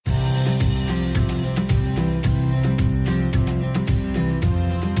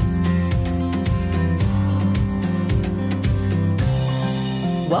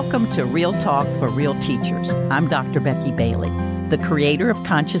Welcome to Real Talk for Real Teachers. I'm Dr. Becky Bailey, the creator of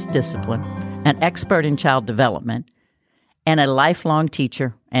Conscious Discipline, an expert in child development, and a lifelong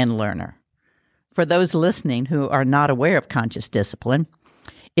teacher and learner. For those listening who are not aware of Conscious Discipline,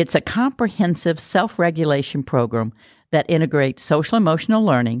 it's a comprehensive self-regulation program that integrates social-emotional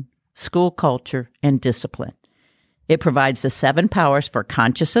learning, school culture, and discipline. It provides the 7 powers for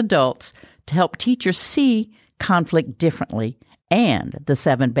conscious adults to help teachers see conflict differently and the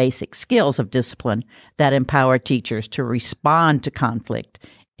 7 basic skills of discipline that empower teachers to respond to conflict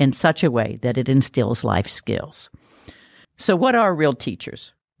in such a way that it instills life skills. So what are real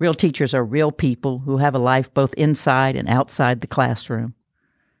teachers? Real teachers are real people who have a life both inside and outside the classroom.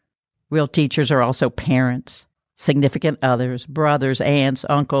 Real teachers are also parents, significant others, brothers, aunts,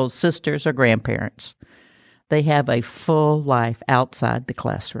 uncles, sisters, or grandparents. They have a full life outside the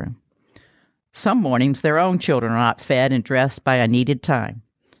classroom. Some mornings, their own children are not fed and dressed by a needed time.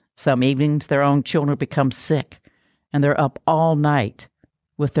 Some evenings, their own children become sick, and they're up all night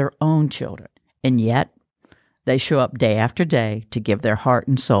with their own children. And yet, they show up day after day to give their heart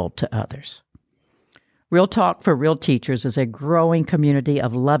and soul to others. Real Talk for Real Teachers is a growing community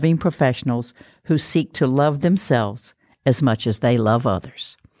of loving professionals who seek to love themselves as much as they love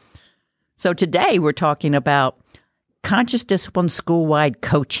others. So today, we're talking about conscious discipline school-wide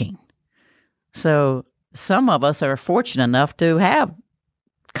coaching. So some of us are fortunate enough to have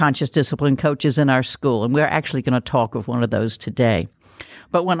conscious discipline coaches in our school, and we're actually going to talk with one of those today.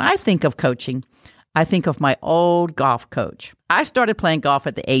 But when I think of coaching, I think of my old golf coach. I started playing golf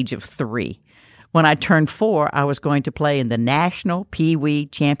at the age of 3. When I turned 4, I was going to play in the National Pee Wee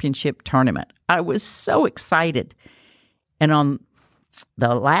Championship Tournament. I was so excited. And on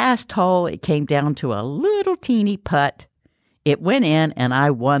the last hole, it came down to a little teeny putt. It went in, and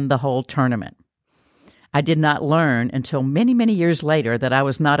I won the whole tournament. I did not learn until many, many years later that I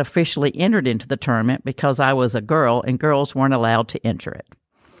was not officially entered into the tournament because I was a girl and girls weren't allowed to enter it.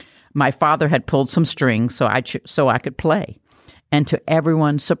 My father had pulled some strings so I could play. And to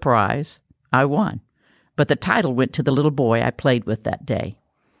everyone's surprise, I won. But the title went to the little boy I played with that day.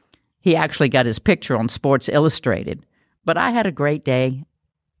 He actually got his picture on Sports Illustrated. But I had a great day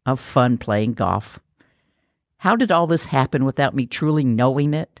of fun playing golf. How did all this happen without me truly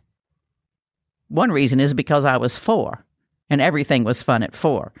knowing it? One reason is because I was 4, and everything was fun at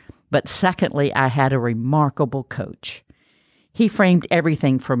 4. But secondly, I had a remarkable coach. He framed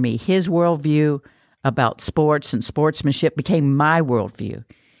everything for me. His worldview about sports and sportsmanship became my worldview.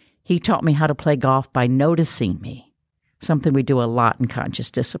 He taught me how to play golf by noticing me, something we do a lot in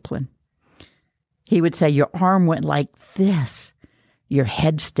conscious discipline. He would say, your arm went like this. Your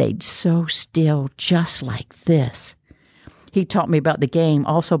head stayed so still, just like this. He taught me about the game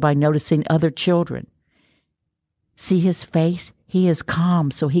also by noticing other children. See his face? He is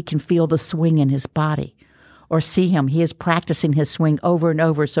calm so he can feel the swing in his body. Or see him, he is practicing his swing over and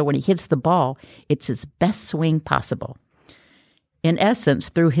over so when he hits the ball, it's his best swing possible. In essence,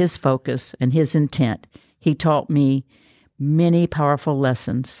 through his focus and his intent, he taught me many powerful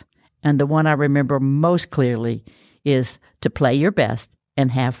lessons. And the one I remember most clearly is to play your best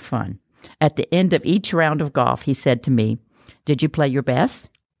and have fun. At the end of each round of golf, he said to me, did you play your best?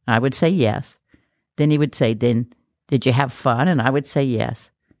 I would say yes. Then he would say, then did you have fun? And I would say yes.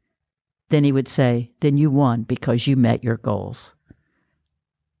 Then he would say, then you won because you met your goals.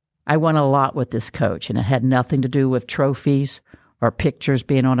 I won a lot with this coach, and it had nothing to do with trophies or pictures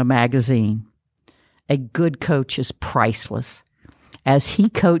being on a magazine. A good coach is priceless. As he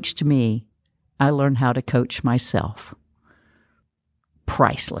coached me, I learned how to coach myself.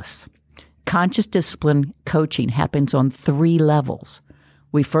 Priceless. Conscious discipline coaching happens on 3 levels.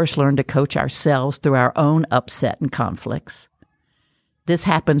 We first learn to coach ourselves through our own upset and conflicts. This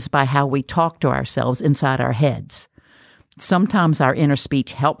happens by how we talk to ourselves inside our heads. Sometimes our inner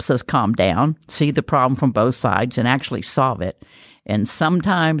speech helps us calm down, see the problem from both sides, and actually solve it. And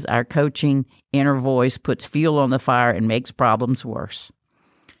sometimes our coaching inner voice puts fuel on the fire and makes problems worse.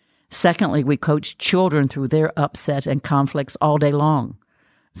 Secondly, we coach children through their upsets and conflicts all day long.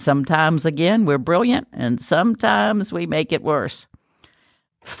 Sometimes, again, we're brilliant, and sometimes we make it worse.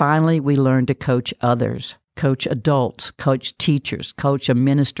 Finally, we learn to coach others, coach adults, coach teachers, coach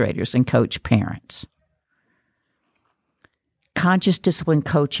administrators, and coach parents. Conscious discipline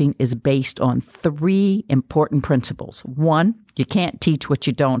coaching is based on 3 important principles. 1, you can't teach what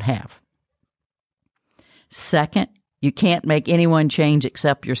you don't have. Second, you can't make anyone change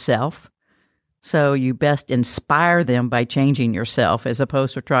except yourself. So you best inspire them by changing yourself as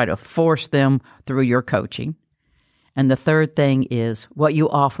opposed to try to force them through your coaching. And the third thing is what you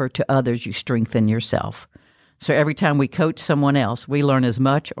offer to others, you strengthen yourself. So every time we coach someone else, we learn as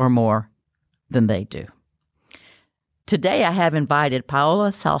much or more than they do. Today, I have invited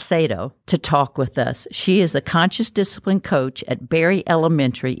Paola Salcedo to talk with us. She is the conscious discipline coach at Berry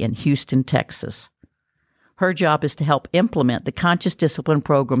Elementary in Houston, Texas. Her job is to help implement the conscious discipline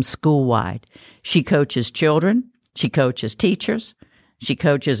program school-wide. She coaches children, she coaches teachers, she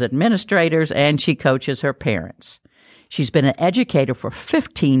coaches administrators, and she coaches her parents. She's been an educator for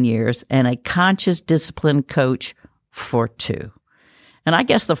 15 years and a conscious discipline coach for 2. And I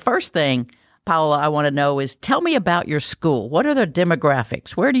guess the first thing, Paola, I want to know is, tell me about your school. What are the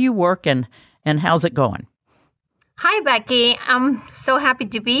demographics? Where do you work and how's it going? Hi, Becky. I'm so happy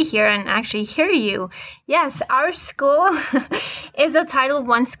to be here and actually hear you. Yes, our school is a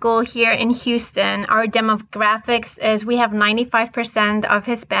Title I school here in Houston. Our demographics is we have 95% of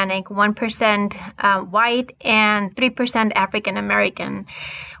Hispanic, 1% white, and 3% African American.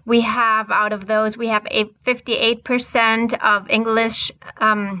 We have, out of those, we have 58% of English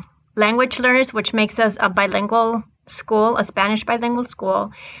language learners, which makes us a bilingual school, a Spanish bilingual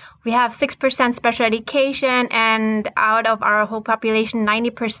school. We have 6% special education, and out of our whole population,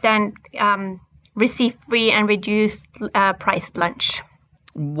 90% receive free and reduced priced lunch.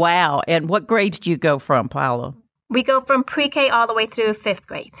 Wow. And what grades do you go from, Paola? We go from pre-K all the way through 5th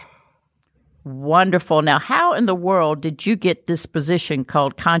grade. Wonderful. Now, how in the world did you get this position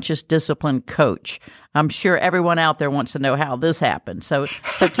called Conscious Discipline Coach? I'm sure everyone out there wants to know how this happened. So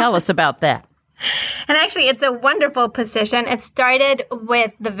tell us about that. And actually, it's a wonderful position. It started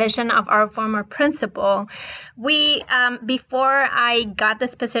with the vision of our former principal. Before I got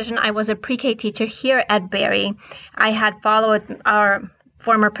this position, I was a pre-K teacher here at Berry. I had followed our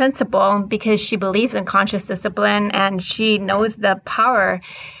former principal because she believes in conscious discipline and she knows the power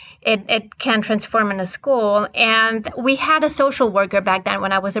it can transform in a school. And we had a social worker back then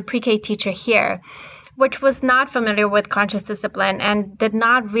when I was a pre-K teacher here, which was not familiar with conscious discipline and did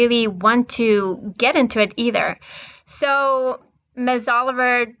not really want to get into it either. So Ms.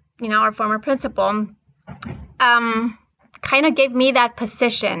 Oliver, our former principal, kind of gave me that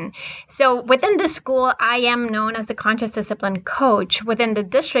position. So within the school, I am known as the conscious discipline coach. Within the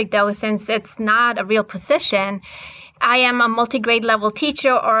district, though, since it's not a real position, I am a multi-grade level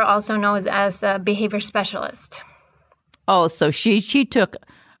teacher, or also known as a behavior specialist. Oh, so she took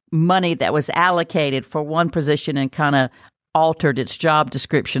money that was allocated for one position and kind of altered its job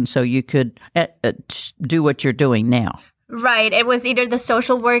description so you could do what you're doing now. Right. It was either the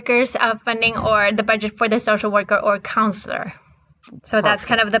social workers funding or the budget for the social worker or counselor. So Perfect. That's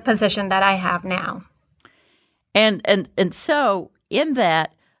kind of the position that I have now. And so in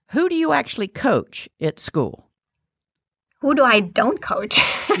that, who do you actually coach at school? Who do I don't coach?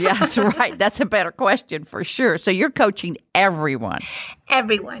 Yeah, that's right. That's a better question for sure. So you're coaching everyone.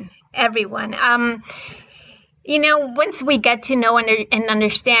 Everyone. Once we get to know and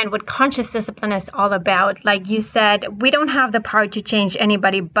understand what conscious discipline is all about, like you said, we don't have the power to change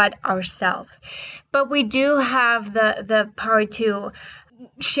anybody but ourselves. But we do have the power to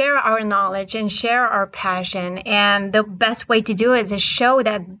share our knowledge and share our passion. And the best way to do it is show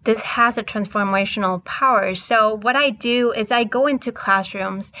that this has a transformational power. So what I do is I go into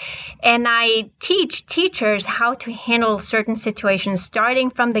classrooms and I teach teachers how to handle certain situations,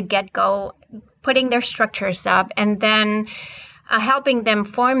 starting from the get-go, putting their structures up, and then helping them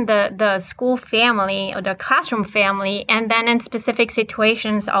form the school family or the classroom family. And then in specific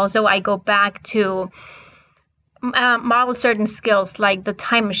situations, also I go back to model certain skills like the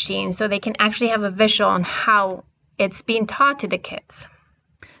time machine so they can actually have a visual on how it's being taught to the kids.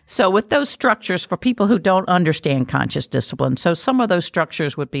 So with those structures, for people who don't understand conscious discipline, so some of those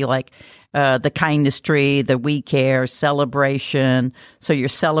structures would be like the kindness tree, the we care, celebration. So you're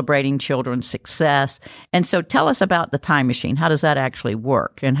celebrating children's success. And so tell us about the time machine. How does that actually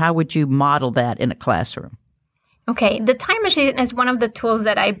work? And how would you model that in a classroom? Okay, the time machine is one of the tools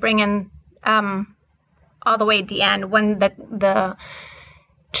that I bring in all the way at the end when the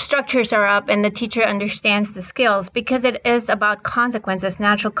structures are up and the teacher understands the skills, because it is about consequences,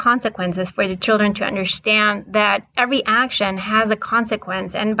 natural consequences, for the children to understand that every action has a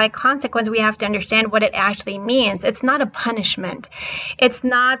consequence. And by consequence, we have to understand what it actually means. It's not a punishment. It's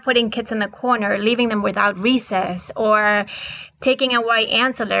not putting kids in the corner, leaving them without recess, or taking away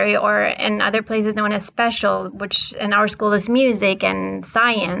ancillary, or in other places known as special, which in our school is music and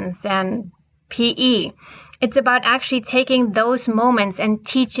science and PE. It's about actually taking those moments and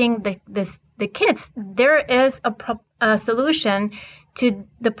teaching the kids there is a solution to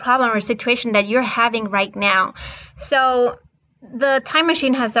the problem or situation that you're having right now. So the time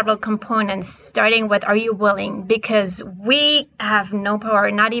machine has several components, starting with, are you willing? Because we have no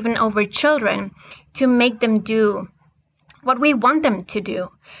power, not even over children, to make them do what we want them to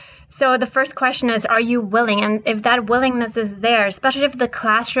do. So the first question is, are you willing? And if that willingness is there, especially if the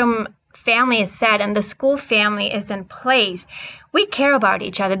classroom family is set and the school family is in place, we care about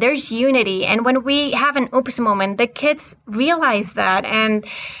each other. There's unity. And when we have an oops moment, the kids realize that. And,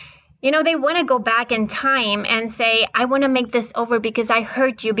 they want to go back in time and say, I want to make this over because I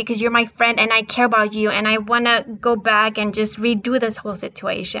hurt you, because you're my friend and I care about you. And I want to go back and just redo this whole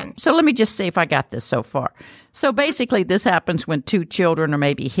situation. So let me just see if I got this so far. So basically, this happens when two children are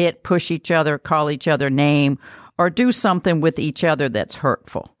maybe hit, push each other, call each other name, or do something with each other that's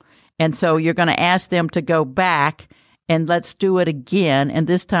hurtful. And so you're going to ask them to go back and let's do it again, and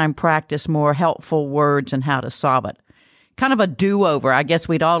this time practice more helpful words and how to solve it. Kind of a do-over. I guess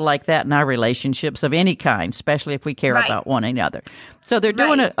we'd all like that in our relationships of any kind, especially if we care about one another. So they're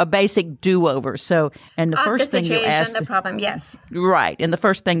doing a basic do-over. So, and the first thing you ask the problem, yes. Right. And the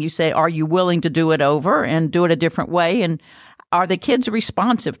first thing you say, are you willing to do it over and do it a different way? And are the kids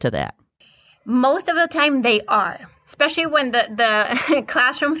responsive to that? Most of the time they are, especially when the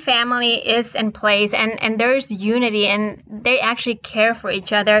classroom family is in place and there's unity and they actually care for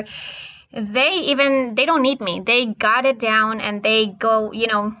each other. They don't need me. They got it down and they go,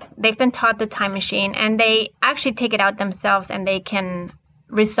 they've been taught the time machine and they actually take it out themselves and they can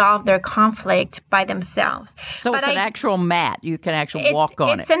resolve their conflict by themselves. So it's an actual mat. You can actually walk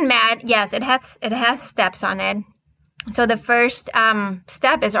on it. It's a mat. Yes, it has steps on it. So the first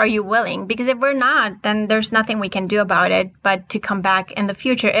step is, are you willing? Because if we're not, then there's nothing we can do about it but to come back in the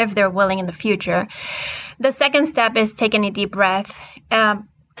future if they're willing in the future. The second step is taking a deep breath.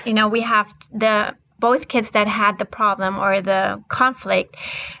 We have both kids that had the problem or the conflict,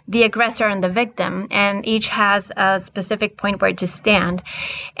 the aggressor and the victim, and each has a specific point where to stand.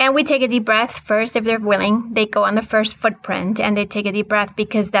 And we take a deep breath first. If they're willing, they go on the first footprint and they take a deep breath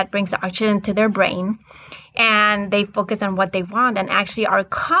because that brings oxygen to their brain. And they focus on what they want and actually are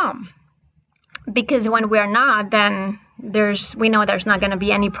calm. Because when we're not, then we know there's not going to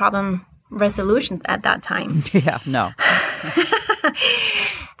be any problem resolution at that time. Yeah, no.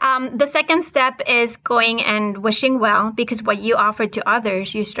 The second step is going and wishing well, because what you offer to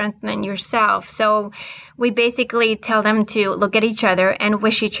others, you strengthen yourself. So we basically tell them to look at each other and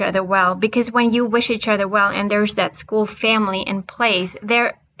wish each other well, because when you wish each other well and there's that school family in place,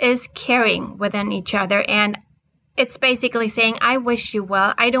 there is caring within each other. And it's basically saying, I wish you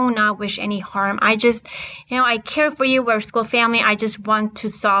well. I do not wish any harm. I just, I care for you. We're a school family. I just want to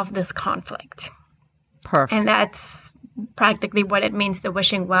solve this conflict. Perfect. And that's practically what it means, the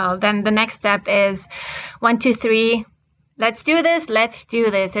wishing well. Then the next step is 1, 2, 3. Let's do this. Let's do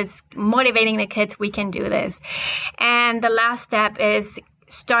this. It's motivating the kids. We can do this. And the last step is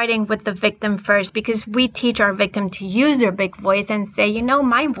starting with the victim first, because we teach our victim to use their big voice and say,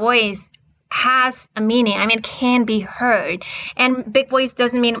 my voice has a meaning. It can be heard. And big voice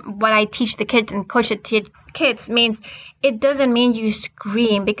doesn't mean what I teach the kids and coach it to kids. Means it doesn't mean you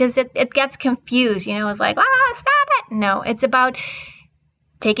scream, because it gets confused. It's like, stop it. No, it's about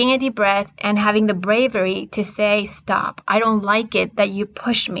taking a deep breath and having the bravery to say, stop. I don't like it that you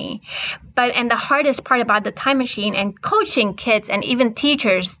push me. And the hardest part about the time machine and coaching kids and even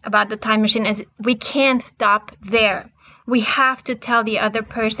teachers about the time machine is we can't stop there. We have to tell the other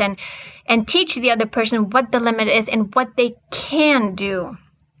person and teach the other person what the limit is and what they can do.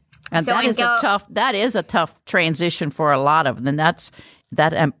 And that is a tough transition for a lot of them. That's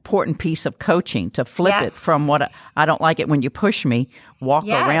that important piece of coaching, to flip it from what I don't like it when you push me, walk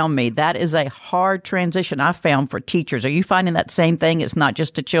around me. That is a hard transition I've found for teachers. Are you finding that same thing? It's not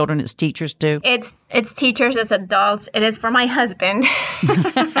just to children, it's teachers too? It's teachers, it's adults. It is for my husband.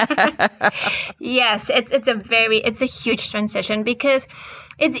 Yes, it's a huge transition, because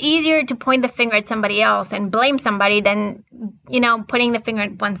it's easier to point the finger at somebody else and blame somebody than, putting the finger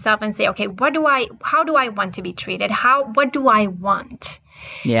at oneself and say, okay, how do I want to be treated? What do I want?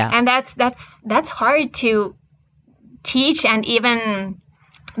 Yeah. And that's hard to teach and even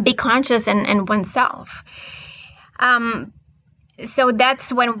be conscious in oneself. So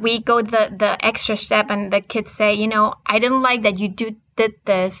that's when we go the extra step and the kids say, I didn't like that you did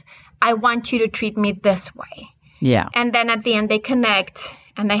this. I want you to treat me this way. Yeah. And then at the end they connect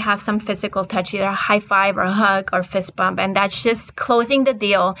and they have some physical touch, either a high five or a hug or fist bump. And that's just closing the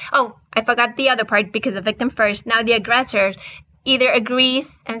deal. Oh, I forgot the other part, because the victim first. Now the aggressor either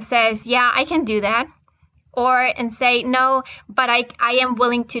agrees and says, yeah, I can do that. And say, no, but I am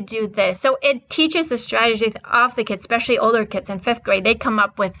willing to do this. So it teaches the strategy of the kids, especially older kids in 5th grade. They come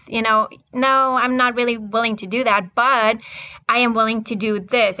up with, no, I'm not really willing to do that, but I am willing to do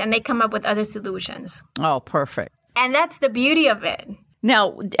this. And they come up with other solutions. Oh, perfect. And that's the beauty of it.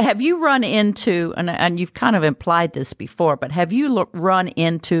 Now, have you run into, and you've kind of implied this before, but have you run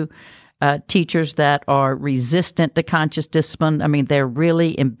into teachers that are resistant to conscious discipline? I mean, they're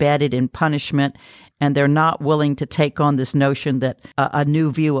really embedded in punishment, and they're not willing to take on this notion that a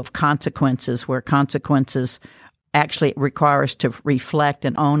new view of consequences, where consequences actually require us to reflect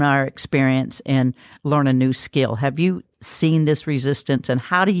and own our experience and learn a new skill. Have you seen this resistance, and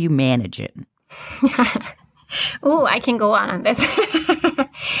how do you manage it? Oh, I can go on this.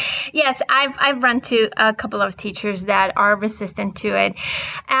 Yes, I've run to a couple of teachers that are resistant to it.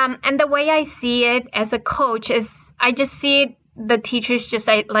 And the way I see it as a coach is I just see the teachers just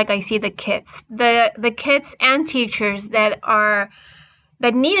like I see the kids. The kids and teachers that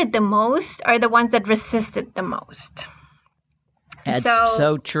need it the most are the ones that resisted the most. That's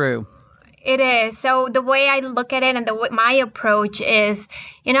so true. It is. So the way I look at it and my approach is,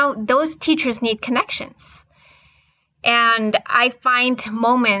 those teachers need connections. And I find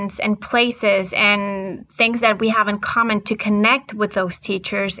moments and places and things that we have in common to connect with those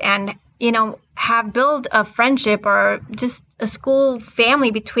teachers and, have built a friendship or just a school family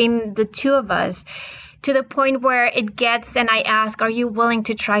between the two of us, to the point where it gets, and I ask, are you willing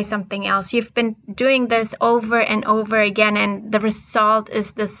to try something else? You've been doing this over and over again, and the result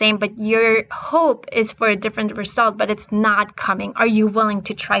is the same, but your hope is for a different result, but it's not coming. Are you willing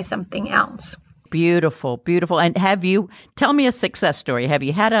to try something else? Beautiful, beautiful. And tell me a success story. Have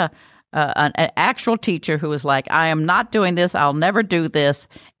you had an actual teacher who was like, I am not doing this, I'll never do this,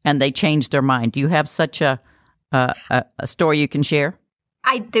 and they changed their mind? Do you have such a story you can share?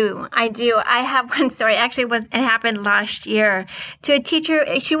 I do. I have one story. Actually, it happened last year to a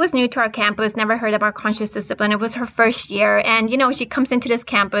teacher. She was new to our campus, never heard about conscious discipline. It was her first year. And, she comes into this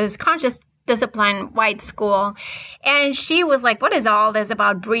campus, conscious discipline, white school. And she was like, what is all this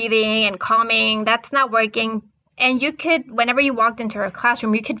about breathing and calming? That's not working. And you could, whenever you walked into her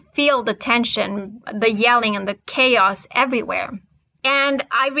classroom, you could feel the tension, the yelling and the chaos everywhere. And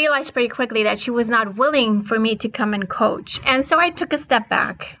I realized pretty quickly that she was not willing for me to come and coach. And so I took a step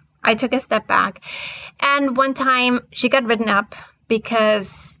back. And one time she got written up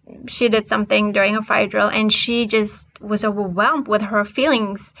because she did something during a fire drill, and she just was overwhelmed with her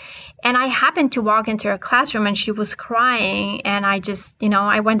feelings. And I happened to walk into her classroom and she was crying. And I just,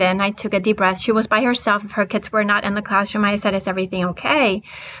 I went in, I took a deep breath. She was by herself. Her kids were not in the classroom. I said, is everything okay?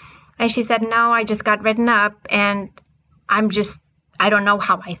 And she said, no, I just got written up and I don't know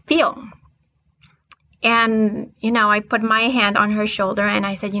how I feel. And, I put my hand on her shoulder and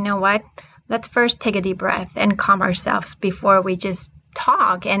I said, you know what? Let's first take a deep breath and calm ourselves before we just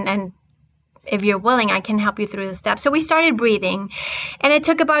talk. And if you're willing, I can help you through the steps. So we started breathing, and it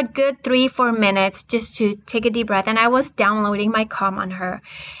took about good 3-4 minutes just to take a deep breath. And I was downloading my calm on her.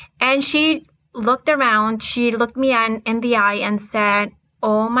 And she looked around, she looked me in the eye and said,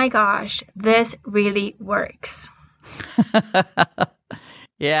 oh my gosh, this really works.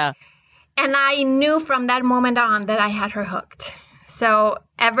 Yeah. And I knew from that moment on that I had her hooked. So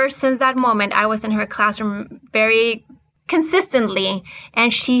ever since that moment, I was in her classroom very consistently,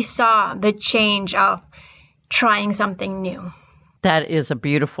 and she saw the change of trying something new. That is a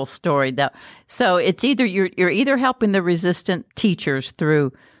beautiful story. So it's either you're either helping the resistant teachers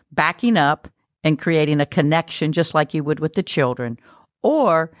through backing up and creating a connection, just like you would with the children,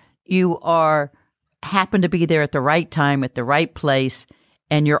 or you happen to be there at the right time, at the right place,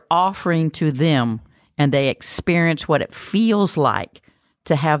 and you're offering to them, and they experience what it feels like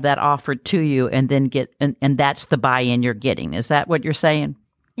to have that offered to you, and then and that's the buy-in you're getting. Is that what you're saying?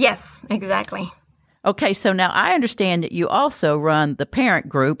 Yes, exactly. Okay, so now I understand that you also run the parent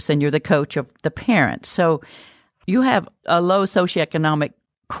groups, and you're the coach of the parents. So you have a low socioeconomic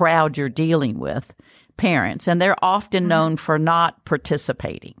crowd you're dealing with, parents, and they're often known for not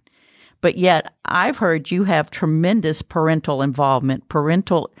participating. But yet I've heard you have tremendous parental involvement,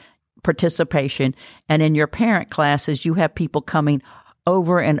 parental participation, and in your parent classes, you have people coming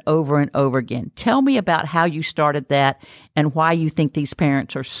over and over and over again. Tell me about how you started that and why you think these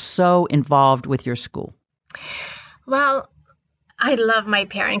parents are so involved with your school. Well, I love my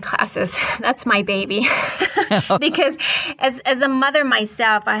parent classes. That's my baby. Because as a mother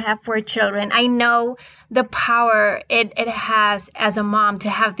myself, I have 4 children. I know the power it has as a mom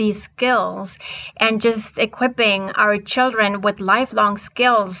to have these skills, and just equipping our children with lifelong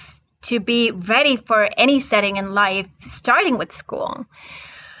skills to be ready for any setting in life, starting with school.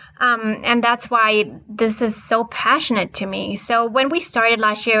 And that's why this is so passionate to me. So when we started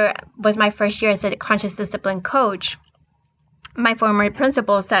last year, was my first year as a conscious discipline coach. my former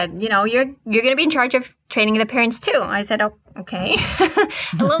principal said, you're going to be in charge of training the parents too. I said, oh, okay. A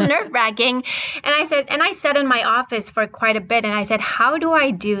little nerve-wracking. And I sat in my office for quite a bit, and I said, how do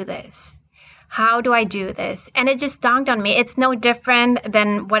I do this? How do I do this? And it just dawned on me. It's no different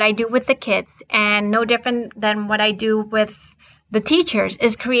than what I do with the kids, and no different than what I do with the teachers,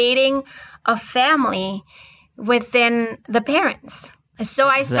 is creating a family within the parents. So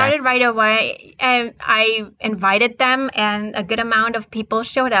I started right away, and I invited them, and a good amount of people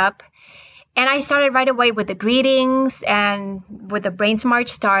showed up. And I started right away with the greetings and with the Brain Smart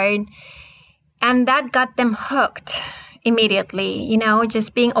Start. And that got them hooked immediately,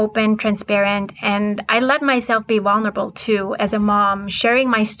 just being open, transparent. And I let myself be vulnerable too as a mom, sharing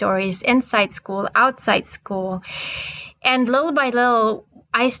my stories inside school, outside school. And little by little,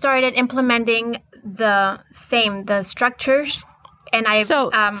 I started implementing the structures. And so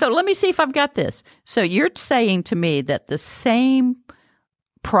let me see if I've got this. So you're saying to me that the same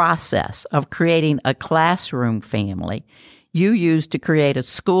process of creating a classroom family you use to create a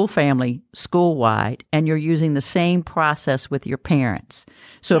school family school-wide, and you're using the same process with your parents.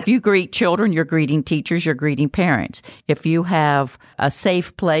 So if you greet children, you're greeting teachers, you're greeting parents. If you have a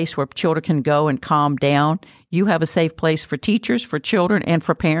safe place where children can go and calm down, you have a safe place for teachers, for children, and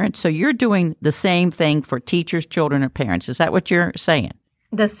for parents. So you're doing the same thing for teachers, children, and parents. Is that what you're saying?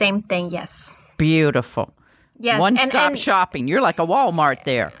 The same thing, yes. Beautiful. Yes. One-stop shopping. You're like a Walmart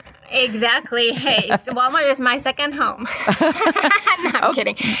there. Exactly. Hey, Walmart is my second home. No, I'm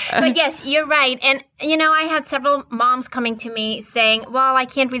kidding. But yes, you're right. And, I had several moms coming to me saying, well, I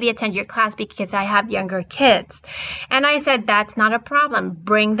can't really attend your class because I have younger kids. And I said, that's not a problem.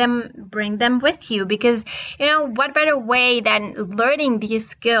 Bring them with you, because, what better way than learning these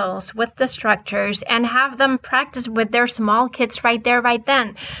skills with the structures and have them practice with their small kids right there, right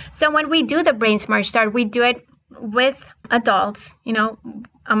then. So when we do the Brain Smart Start, we do it with adults,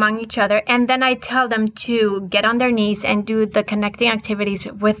 among each other. And then I tell them to get on their knees and do the connecting activities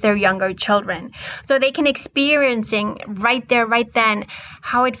with their younger children. So they can experiencing right there, right then,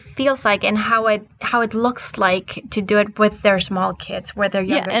 how it feels like and how it looks like to do it with their small kids, with their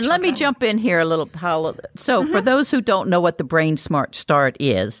younger children. Let me jump in here a little, Paula. So for those who don't know what the Brain Smart Start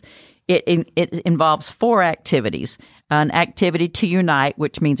is, it involves 4 activities. An activity to unite,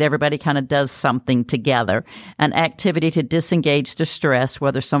 which means everybody kind of does something together. An activity to disengage the stress,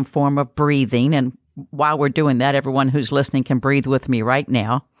 whether some form of breathing. And while we're doing that, everyone who's listening can breathe with me right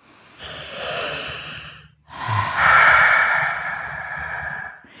now.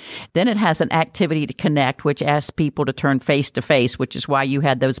 Then it has an activity to connect, which asks people to turn face to face, which is why you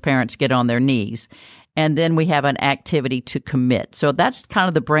had those parents get on their knees. And then we have an activity to commit. So that's kind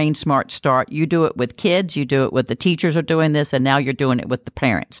of the Brain Smart Start. You do it with kids, you do it with the teachers are doing this, and now you're doing it with the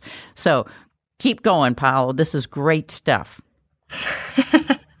parents. So keep going, Paolo. This is great stuff.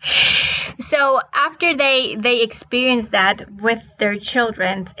 So after they experience that with their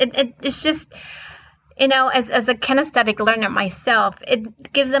children, it's just, as a kinesthetic learner myself,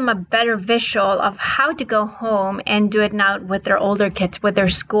 it gives them a better visual of how to go home and do it now with their older kids, with their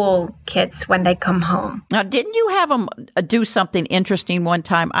school kids when they come home. Now, didn't you have them do something interesting one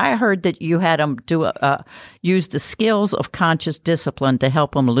time? I heard that you had them use the skills of conscious discipline to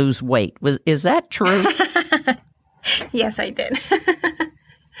help them lose weight. Is that true? Yes, I did.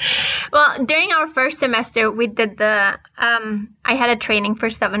 Well, during our first semester, we did I had a training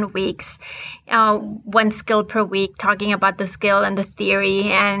for 7 weeks, 1 skill per week, talking about the skill and the theory.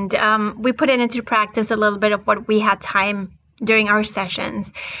 And we put it into practice a little bit of what we had time during our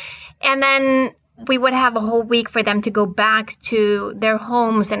sessions. And then we would have a whole week for them to go back to their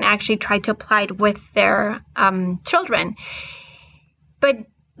homes and actually try to apply it with their children. But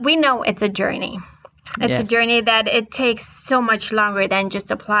we know it's a journey. It's a journey that it takes so much longer than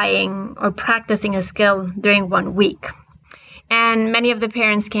just applying or practicing a skill during 1 week. And many of the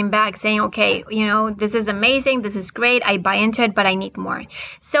parents came back saying, okay, this is amazing. This is great. I buy into it, but I need more.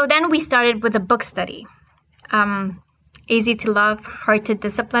 So then we started with a book study. Easy to Love, Hard to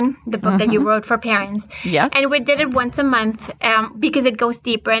Discipline, the book that you wrote for parents. Yes. And we did it once a month because it goes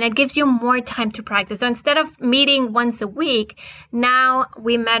deeper and it gives you more time to practice. So instead of meeting once a week, now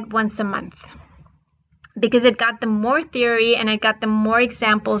we met once a month. Because it got them more theory and it got them more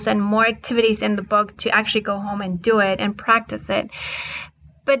examples and more activities in the book to actually go home and do it and practice it.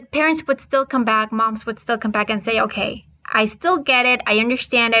 But parents would still come back, moms would still come back and say, okay, I still get it, I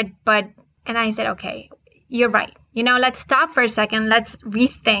understand it, and I said, okay, you're right. Let's stop for a second, let's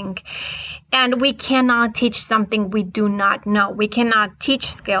rethink. And we cannot teach something we do not know. We cannot teach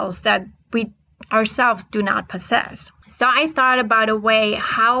skills that we ourselves do not possess. So I thought about a way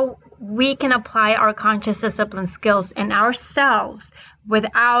how we can apply our conscious discipline skills in ourselves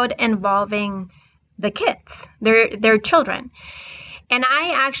without involving the kids, their children. And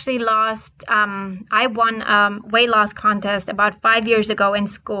I actually I won a weight loss contest about 5 years ago in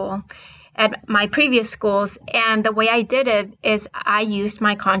school at my previous schools. And the way I did it is I used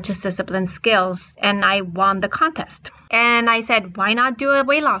my conscious discipline skills and I won the contest. And I said, why not do a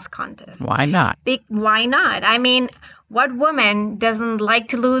weight loss contest? Why not? Why not? I mean, what woman doesn't like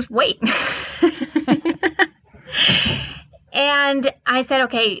to lose weight? And I said,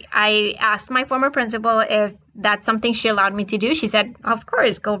 okay, I asked my former principal if that's something she allowed me to do. She said, of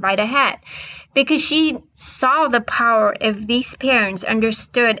course, go right ahead. Because she saw the power if these parents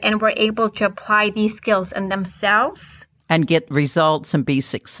understood and were able to apply these skills in themselves. And get results and be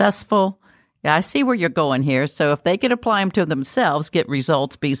successful. Yeah, I see where you're going here. So if they can apply them to themselves, get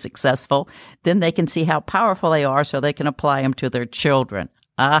results, be successful, then they can see how powerful they are so they can apply them to their children.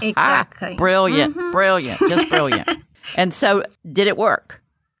 Exactly. Brilliant, brilliant, just brilliant. And so did it work?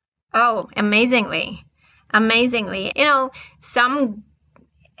 Oh, amazingly. Amazingly. You know, some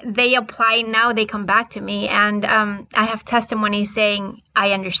they apply now, they come back to me, and I have testimonies saying,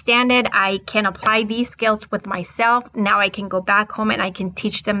 I understand it. I can apply these skills with myself. Now I can go back home and I can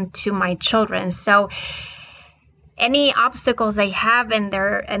teach them to my children. So any obstacles they have in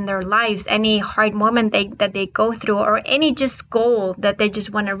their lives, any hard moment that they go through, or any just goal that they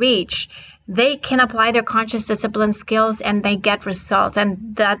just want to reach, they can apply their conscious discipline skills and they get results.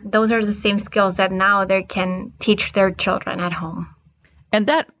 And those are the same skills that now they can teach their children at home. And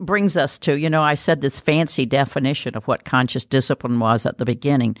that brings us to, I said this fancy definition of what conscious discipline was at the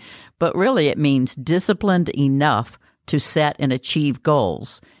beginning, but really it means disciplined enough to set and achieve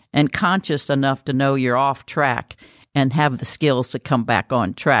goals and conscious enough to know you're off track and have the skills to come back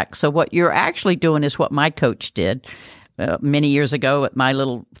on track. So what you're actually doing is what my coach did many years ago at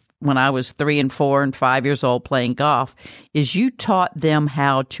when I was 3 and 4 and 5 years old playing golf, is you taught them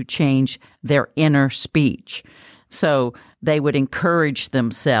how to change their inner speech. So they would encourage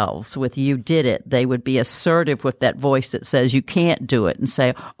themselves with you did it. They would be assertive with that voice that says you can't do it and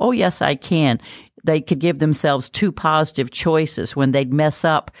say, oh, yes, I can. They could give themselves 2 positive choices. When they'd mess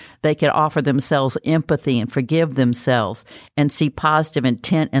up, they could offer themselves empathy and forgive themselves and see positive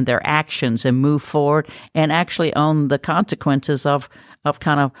intent in their actions and move forward and actually own the consequences of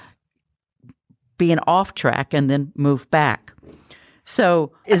kind of being off track and then move back.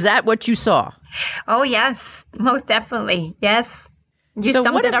 So is that what you saw? Oh, yes, most definitely. Yes. You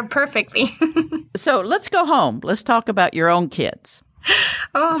summed it up perfectly. So let's go home. Let's talk about your own kids.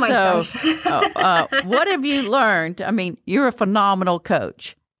 Oh, my gosh. What have you learned? I mean, you're a phenomenal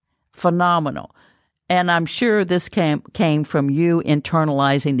coach. Phenomenal. And I'm sure this came from you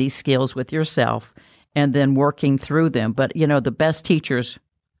internalizing these skills with yourself and then working through them. But, the best teachers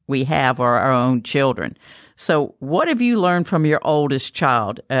we have are our own children. So what have you learned from your oldest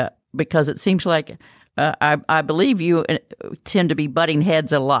child? Because it seems like I believe you tend to be butting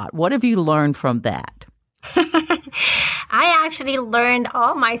heads a lot. What have you learned from that? I actually learned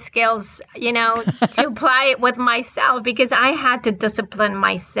all my skills, to apply it with myself because I had to discipline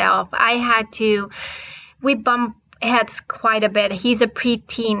myself. We bump heads quite a bit. He's a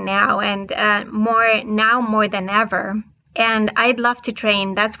preteen now and more than ever. And I'd love to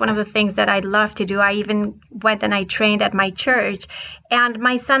train. That's one of the things that I'd love to do. I even went and I trained at my church. And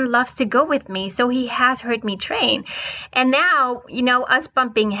my son loves to go with me. So he has heard me train. And now, us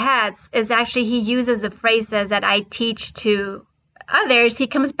bumping heads is actually, he uses the phrases that I teach to others. He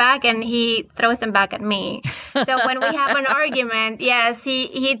comes back and he throws them back at me. So when we have an argument, yes,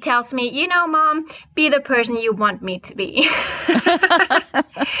 he tells me, Mom, be the person you want me to be.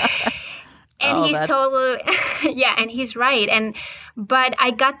 And he's totally, and he's right. But I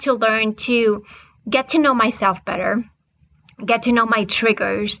got to learn to get to know myself better, get to know my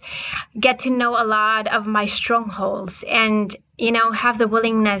triggers, get to know a lot of my strongholds, and, have the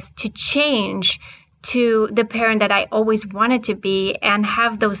willingness to change to the parent that I always wanted to be and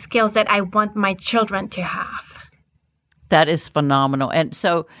have those skills that I want my children to have. That is phenomenal. And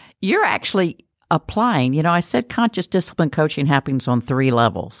so you're actually applying, I said conscious discipline coaching happens on 3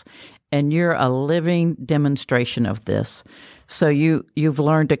 levels. And you're a living demonstration of this. So you've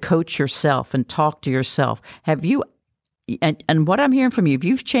learned to coach yourself and talk to yourself. Have you, and what I'm hearing from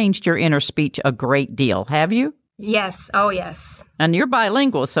you've changed your inner speech a great deal, have you? Yes. Oh, yes. And you're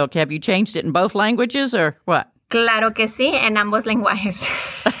bilingual, so have you changed it in both languages or what? Claro que sí, en ambos lenguajes.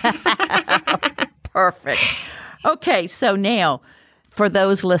 Perfect. Okay, so now, for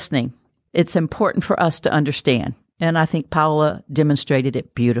those listening, it's important for us to understand, and I think Paula demonstrated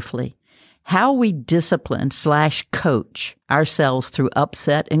it beautifully, How we discipline/coach ourselves through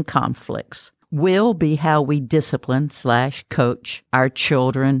upset and conflicts will be how we discipline/coach our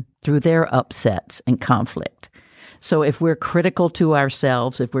children through their upsets and conflict. So if we're critical to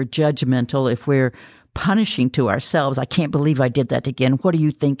ourselves, if we're judgmental, if we're punishing to ourselves, I can't believe I did that again. What are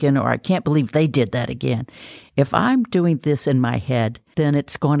you thinking? Or I can't believe they did that again. If I'm doing this in my head, then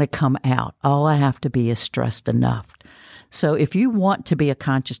it's going to come out. All I have to be is stressed enough. So if you want to be a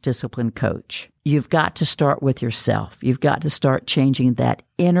conscious discipline coach, you've got to start with yourself. You've got to start changing that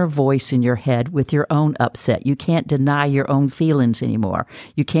inner voice in your head with your own upset. You can't deny your own feelings anymore.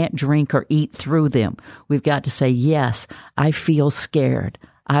 You can't drink or eat through them. We've got to say, yes, I feel scared.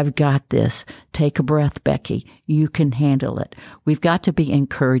 I've got this. Take a breath, Becky. You can handle it. We've got to be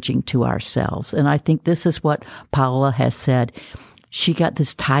encouraging to ourselves. And I think this is what Paula has said. She got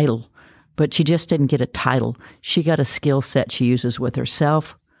this title, but she just didn't get a title. She got a skill set she uses with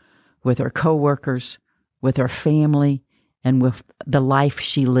herself, with her coworkers, with her family, and with the life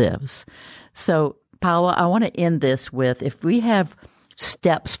she lives. So, Paula, I want to end this with, if we have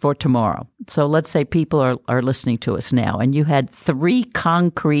steps for tomorrow. So let's say people are listening to us now, and you had 3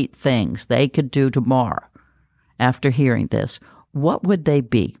 concrete things they could do tomorrow after hearing this. What would they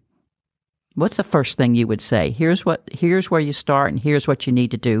be? What's the first thing you would say? Here's where you start, and here's what you need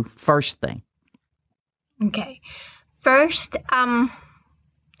to do. First thing. Okay. First, I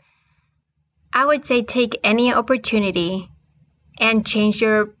would say take any opportunity and change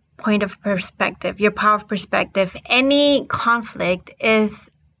your point of perspective, your power of perspective. Any conflict is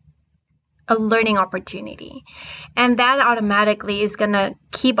a learning opportunity. And that automatically is going to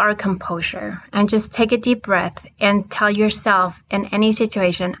keep our composure. And just take a deep breath and tell yourself in any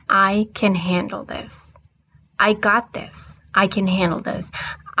situation, I can handle this. I got this. I can handle this.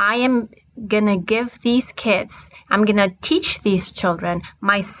 I am going to give these kids, I'm going to teach these children,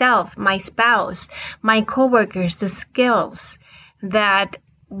 myself, my spouse, my coworkers, the skills that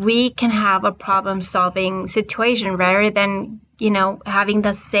we can have a problem-solving situation rather than, having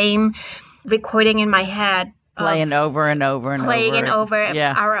the same recording in my head. Playing over and over and playing over.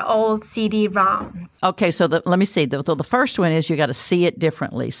 Our old CD-ROM. Okay, so let me see. So the first one is you got to see it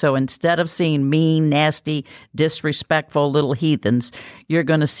differently. So instead of seeing mean, nasty, disrespectful little heathens, you're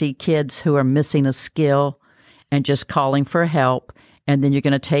going to see kids who are missing a skill and just calling for help. And then you're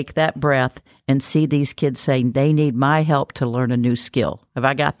going to take that breath and see these kids saying, they need my help to learn a new skill. Have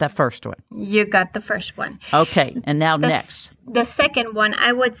I got that first one? You got the first one. Okay, and now next. The second one,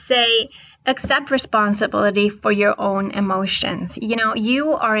 I would say, accept responsibility for your own emotions.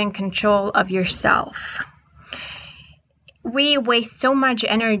 You are in control of yourself. We waste so much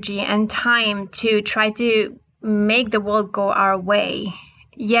energy and time to try to make the world go our way.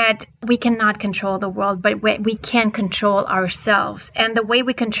 Yet we cannot control the world, but we can control ourselves. And the way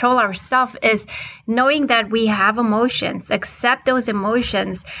we control ourselves is knowing that we have emotions, accept those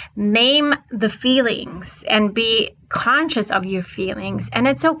emotions, name the feelings, and be conscious of your feelings. And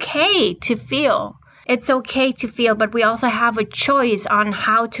it's okay to feel. It's okay to feel, but we also have a choice on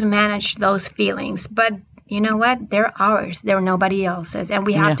how to manage those feelings. But you know what? They're ours. They're nobody else's. And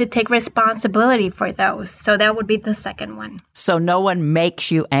we have to take responsibility for those. So that would be the second one. So no one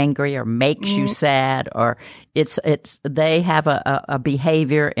makes you angry or makes you sad, or they have a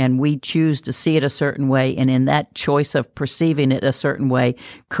behavior and we choose to see it a certain way. And in that choice of perceiving it a certain way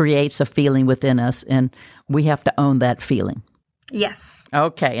creates a feeling within us. And we have to own that feeling. Yes.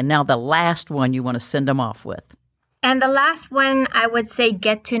 Okay. And now the last one you want to send them off with. And the last one, I would say,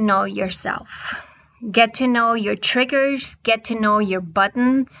 get to know yourself. Get to know your triggers, get to know your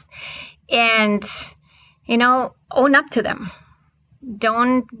buttons, and, own up to them.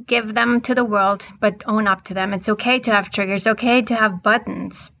 Don't give them to the world, but own up to them. It's okay to have triggers, okay to have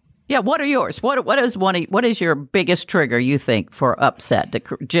buttons. Yeah, what are yours? What is your biggest trigger, you think, for upset,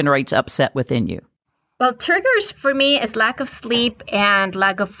 that generates upset within you? Well, triggers for me is lack of sleep and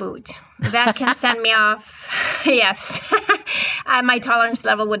lack of food. That can send me off. Yes. My tolerance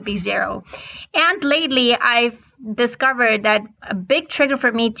level would be 0. And lately, I've discovered that a big trigger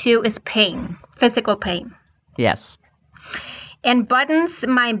for me, too, is pain, physical pain. Yes. And buttons,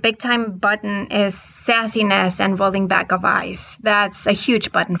 my big-time button is sassiness and rolling back of eyes. That's a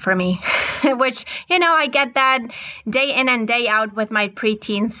huge button for me, which, I get that day in and day out with my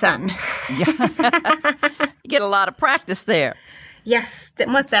preteen son. You get a lot of practice there. Yes,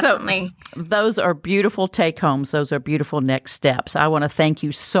 most definitely. So, those are beautiful take-homes. Those are beautiful next steps. I want to thank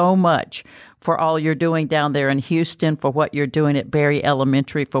you so much for all you're doing down there in Houston, for what you're doing at Berry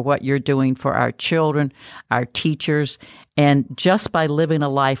Elementary, for what you're doing for our children, our teachers, and just by living a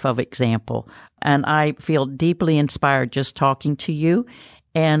life of example. And I feel deeply inspired just talking to you.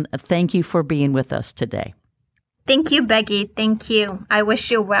 And thank you for being with us today. Thank you, Becky. Thank you. I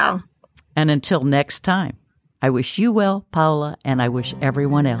wish you well. And until next time, I wish you well, Paula, and I wish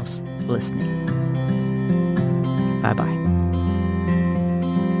everyone else listening. Bye-bye.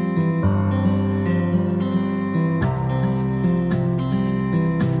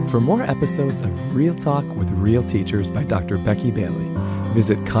 For more episodes of Real Talk with Real Teachers by Dr. Becky Bailey,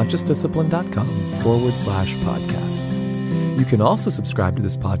 visit consciousdiscipline.com/podcasts. You can also subscribe to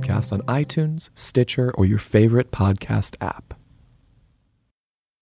this podcast on iTunes, Stitcher, or your favorite podcast app.